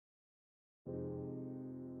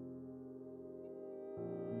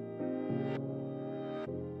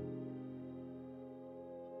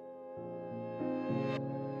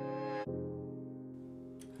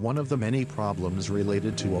One of the many problems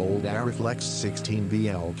related to old Arriflex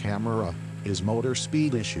 16BL camera is motor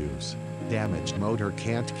speed issues. Damaged motor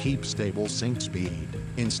can't keep stable sync speed.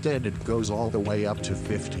 Instead, it goes all the way up to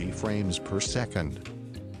 50 frames per second.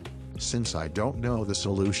 Since I don't know the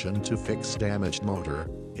solution to fix damaged motor,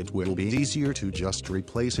 it will be easier to just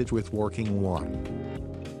replace it with working one.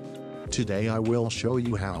 Today I will show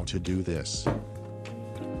you how to do this.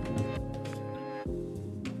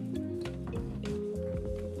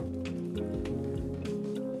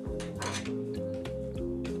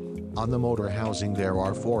 On the motor housing there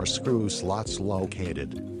are 4 screw slots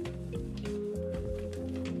located.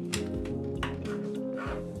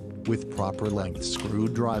 With proper length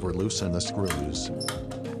screwdriver, loosen the screws.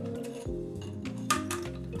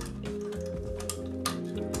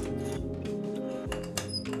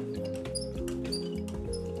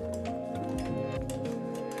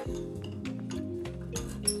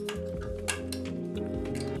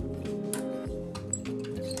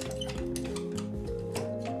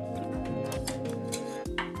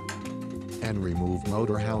 And remove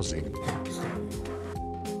motor housing.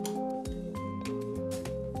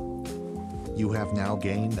 You have now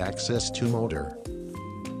gained access to motor.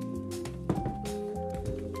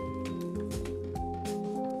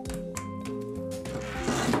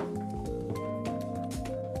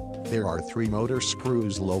 There are 3 motor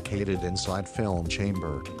screws located inside film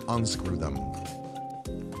chamber. Unscrew them.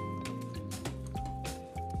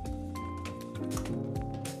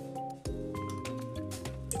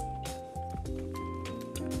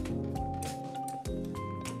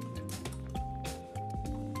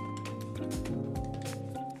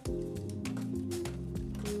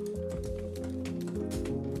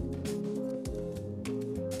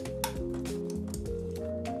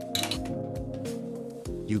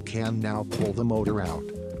 You can now pull the motor out.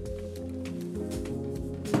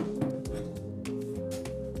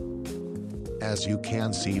 As you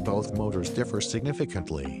can see, both motors differ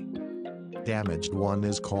significantly. Damaged one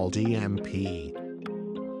is called EMP.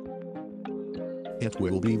 It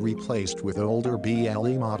will be replaced with older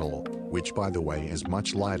BLE model, which by the way is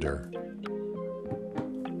much lighter.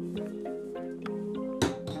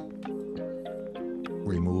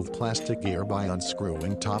 Remove plastic gear by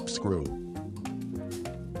unscrewing top screw.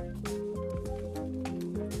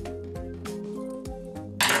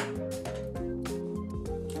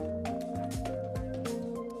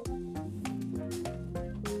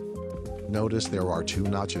 Notice there are 2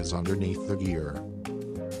 notches underneath the gear.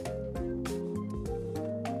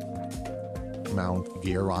 Mount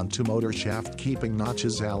gear onto motor shaft, keeping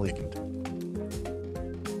notches aligned.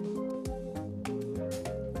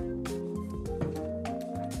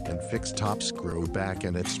 And fix top screw back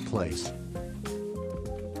in its place.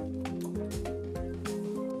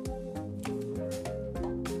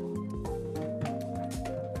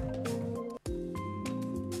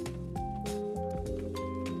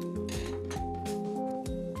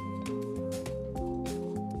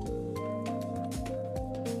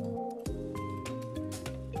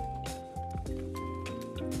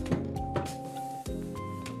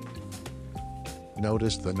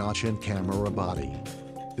 Notice the notch in camera body.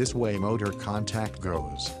 This way motor contact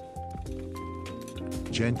goes.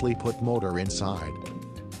 Gently put motor inside.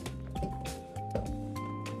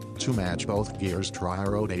 To match both gears, try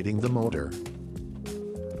rotating the motor.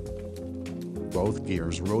 Both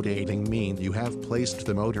gears rotating mean you have placed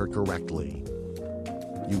the motor correctly.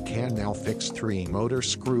 You can now fix 3 motor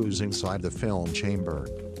screws inside the film chamber.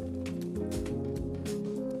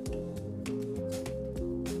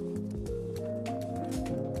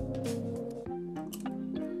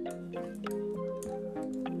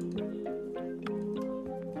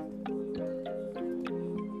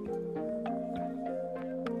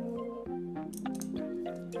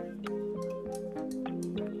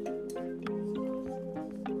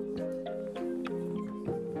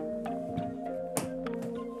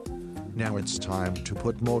 Now it's time to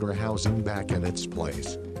put motor housing back in its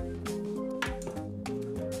place.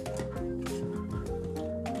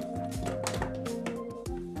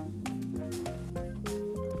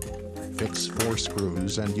 Fix 4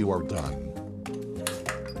 screws and you are done.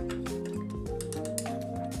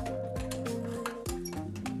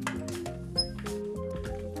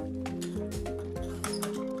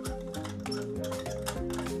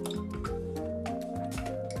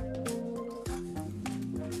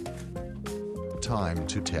 Time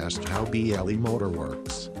to test how BLE motor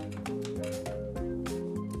works.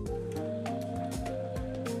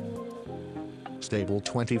 Stable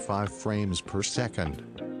 25 frames per second.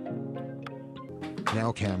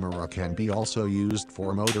 Now camera can be also used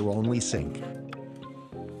for motor only sync.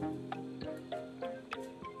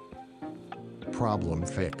 problem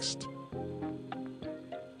fixed.